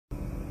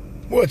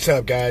What's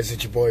up, guys?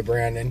 It's your boy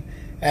Brandon.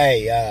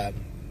 Hey,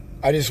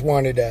 I just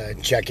wanted to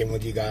check in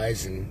with you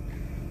guys and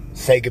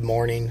say good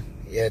morning.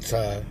 It's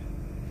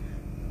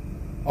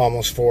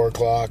almost 4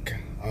 o'clock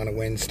on a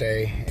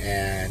Wednesday,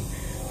 and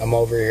I'm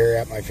over here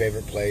at my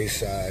favorite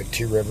place,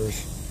 Two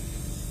Rivers,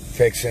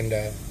 fixing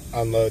to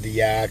unload the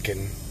yak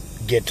and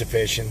get to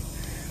fishing.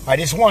 I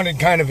just wanted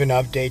kind of an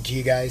update to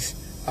you guys.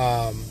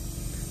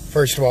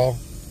 First of all,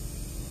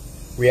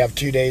 we have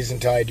 2 days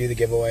until I do the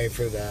giveaway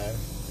for the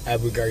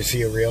Abu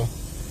Garcia reel.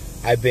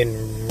 I've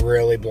been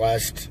really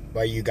blessed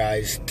by you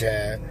guys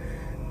to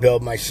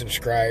build my my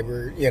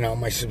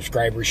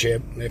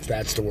subscribership, if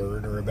that's the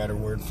word or a better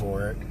word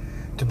for it,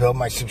 to build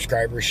my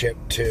subscribership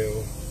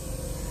to,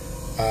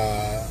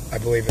 I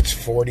believe it's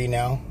 40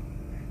 now.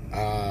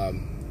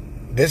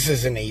 This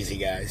isn't easy,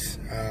 guys.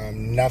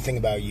 Nothing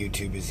about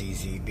YouTube is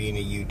easy. Being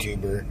a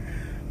YouTuber,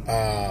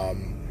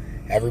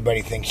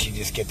 everybody thinks you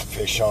just get to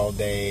fish all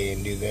day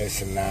and do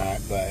this and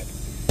that, but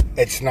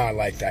it's not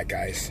like that,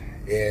 guys.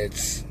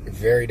 It's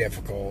very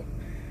difficult.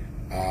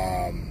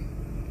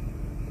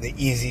 The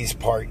easiest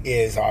part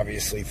is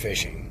obviously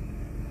fishing.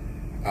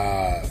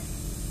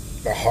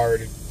 The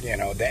hard,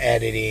 the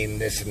editing,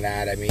 this and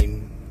that. I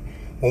mean,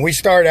 when we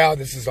start out,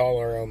 this is all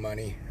our own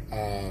money.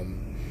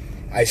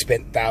 I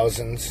spent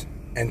thousands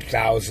and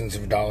thousands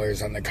of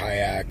dollars on the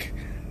kayak,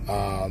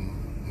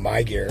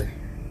 my gear.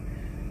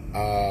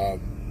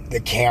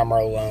 The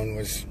camera alone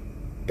was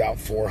about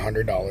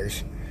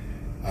 $400.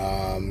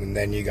 And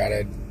then you got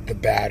the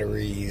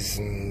batteries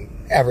and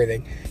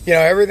everything.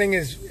 Everything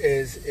is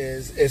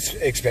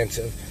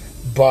expensive.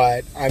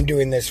 But I'm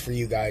doing this for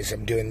you guys.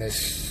 I'm doing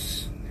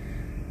this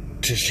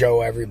to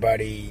show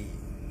everybody,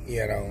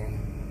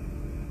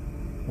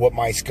 what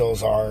my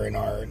skills are in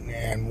art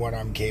and what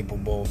I'm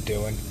capable of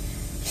doing.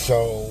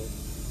 So,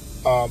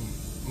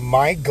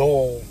 my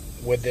goal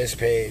with this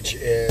page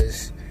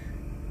is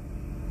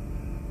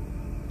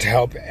to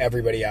help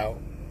everybody out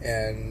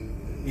and,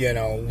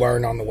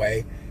 learn on the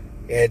way.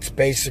 It's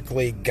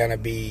basically gonna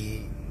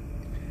be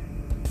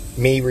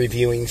me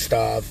reviewing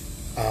stuff,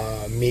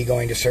 me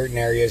going to certain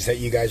areas that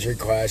you guys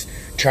request,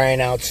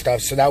 trying out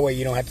stuff, so that way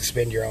you don't have to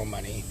spend your own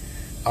money.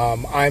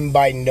 I'm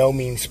by no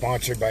means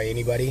sponsored by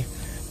anybody.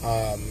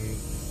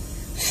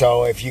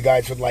 So if you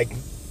guys would like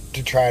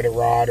to try to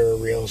rod or a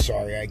reel,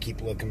 sorry, I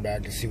keep looking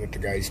back to see what the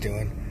guy's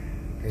doing.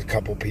 There's a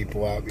couple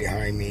people out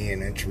behind me,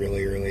 and it's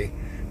really early.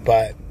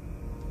 But,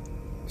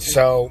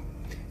 so,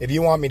 if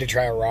you want me to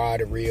try a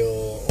rod, a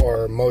reel,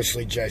 or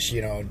mostly just,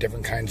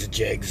 different kinds of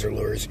jigs or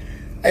lures,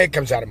 it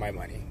comes out of my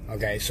money,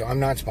 okay? So I'm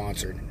not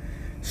sponsored.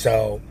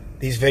 So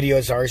these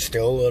videos are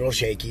still a little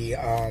shaky.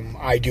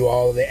 I do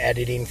all the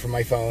editing from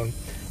my phone.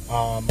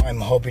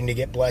 I'm hoping to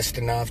get blessed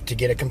enough to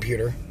get a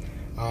computer.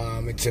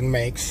 It's in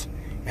makes.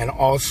 And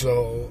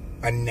also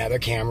another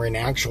camera, an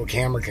actual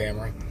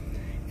camera.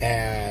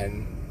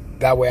 And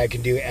that way I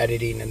can do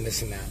editing and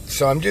this and that.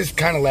 So I'm just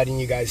kind of letting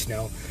you guys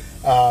know.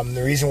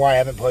 The reason why I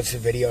haven't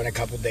posted a video in a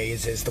couple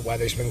days is the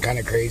weather's been kind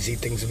of crazy.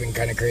 Things have been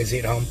kind of crazy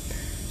at home.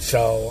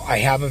 So I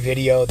have a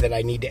video that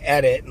I need to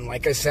edit. And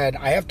like I said,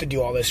 I have to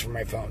do all this from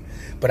my phone.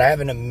 But I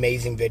have an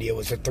amazing video. It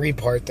was a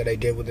 3-part that I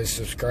did with a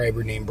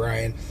subscriber named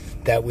Brian,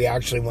 that we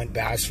actually went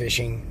bass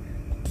fishing.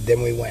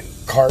 Then we went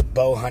carp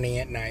bow hunting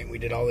at night. We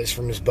did all this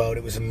from his boat.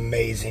 It was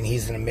amazing.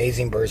 He's an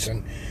amazing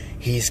person.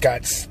 He's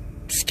got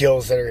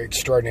skills that are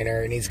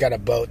extraordinary. And he's got a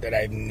boat that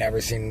I've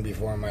never seen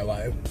before in my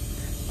life.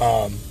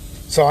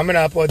 So I'm going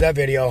to upload that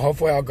video.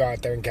 Hopefully I'll go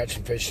out there and catch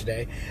some fish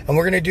today. And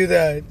we're going to do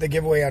the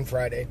giveaway on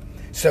Friday.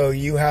 So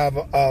you have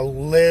a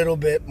little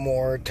bit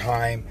more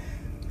time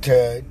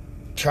to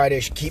try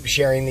to keep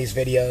sharing these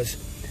videos.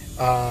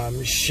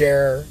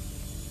 Share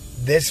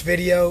this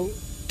video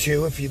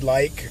too if you'd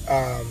like.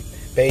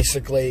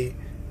 Basically,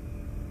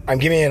 I'm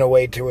giving it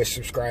away to a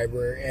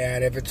subscriber.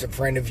 And if it's a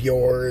friend of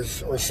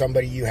yours or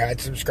somebody you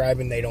had subscribed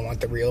and they don't want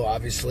the reel,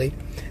 obviously,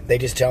 they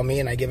just tell me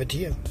and I give it to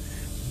you.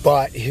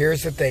 But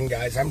here's the thing,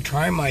 guys. I'm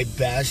trying my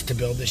best to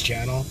build this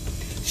channel.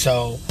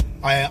 So,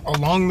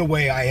 along the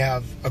way, I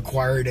have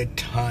acquired a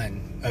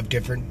ton of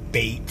different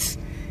baits,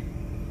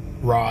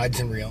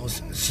 rods, and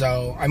reels.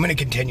 So, I'm going to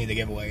continue the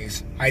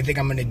giveaways. I think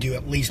I'm going to do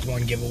at least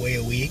one giveaway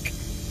a week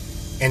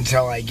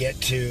until I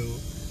get to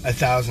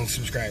 1,000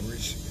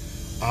 subscribers.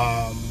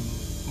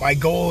 My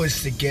goal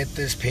is to get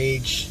this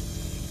page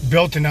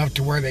built enough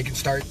to where they can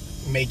start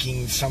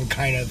making some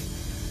kind of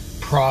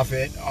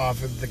profit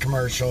off of the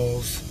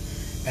commercials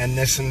and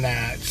this and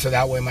that, so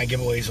that way my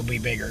giveaways will be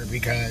bigger,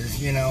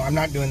 because I'm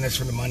not doing this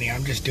for the money.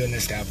 I'm just doing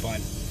this to have fun,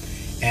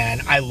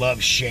 and I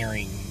love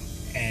sharing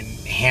and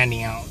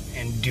handing out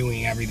and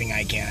doing everything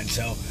I can.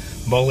 So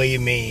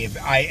believe me,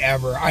 if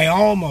I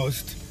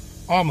almost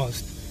I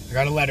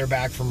got a letter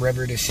back from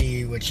River to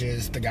Sea, which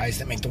is the guys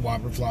that make the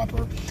Whopper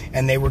Flopper,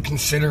 and they were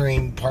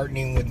considering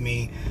partnering with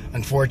me.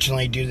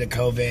 Unfortunately, due to the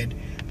COVID,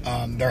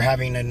 they're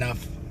having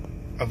enough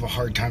of a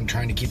hard time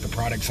trying to keep the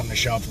products on the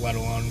shelf, let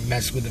alone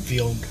mess with a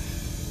field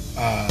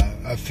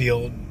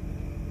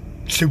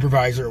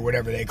supervisor or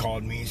whatever they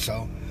called me.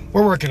 So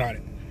we're working on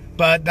it.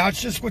 But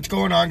that's just what's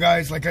going on,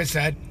 guys. Like I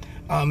said,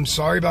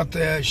 Sorry about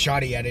the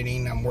shoddy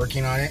editing. I'm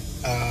working on it.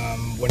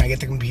 When I get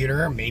the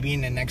computer, maybe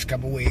in the next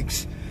couple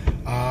weeks.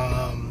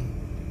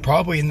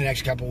 Probably in the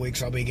next couple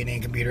weeks, I'll be getting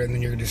a computer, and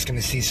then you're just going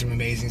to see some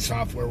amazing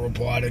software. We'll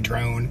pull out a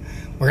drone.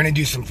 We're going to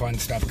do some fun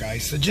stuff,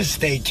 guys. So just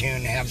stay tuned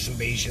and have some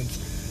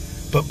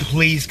patience. But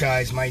please,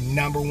 guys, my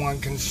number one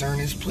concern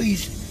is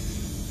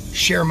please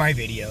share my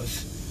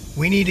videos.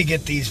 We need to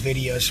get these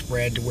videos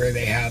spread to where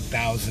they have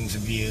thousands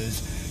of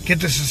views.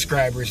 Get the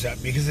subscribers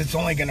up, because it's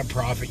only going to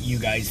profit you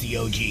guys, the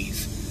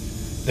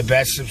OGs. The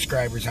best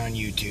subscribers on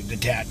YouTube, the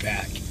Tat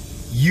Pack.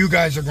 You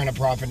guys are going to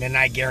profit, and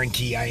I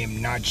guarantee I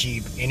am not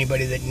cheap.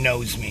 Anybody that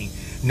knows me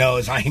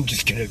knows I am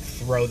just going to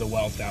throw the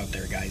wealth out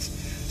there, guys.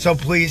 So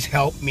please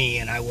help me,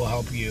 and I will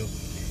help you.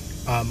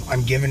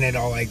 I'm giving it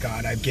all I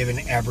got. I've given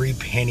every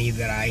penny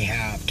that I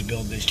have to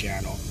build this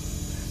channel.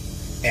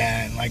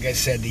 And like I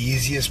said, the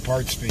easiest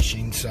part's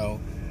fishing. So,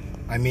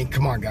 I mean,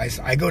 come on, guys.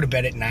 I go to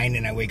bed at 9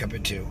 and I wake up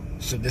at 2.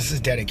 So this is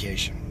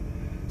dedication.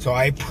 So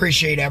I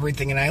appreciate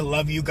everything, and I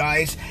love you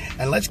guys.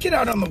 And let's get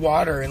out on the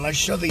water and let's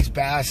show these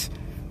bass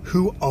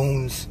who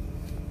owns.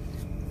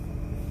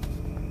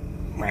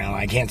 Well,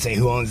 I can't say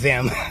who owns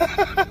them.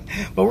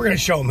 But we're going to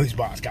show them who's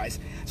boss, guys.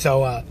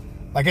 So,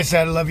 like I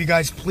said, I love you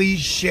guys. Please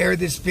share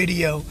this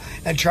video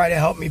and try to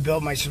help me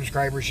build my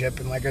subscribership.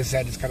 And like I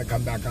said, it's going to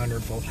come back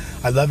wonderful.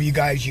 I love you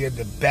guys. You have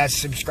the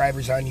best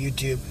subscribers on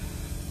YouTube.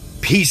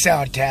 Peace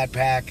out, Tat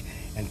Pack.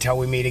 Until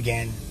we meet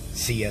again,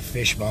 see ya.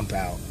 Fish bump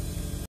out.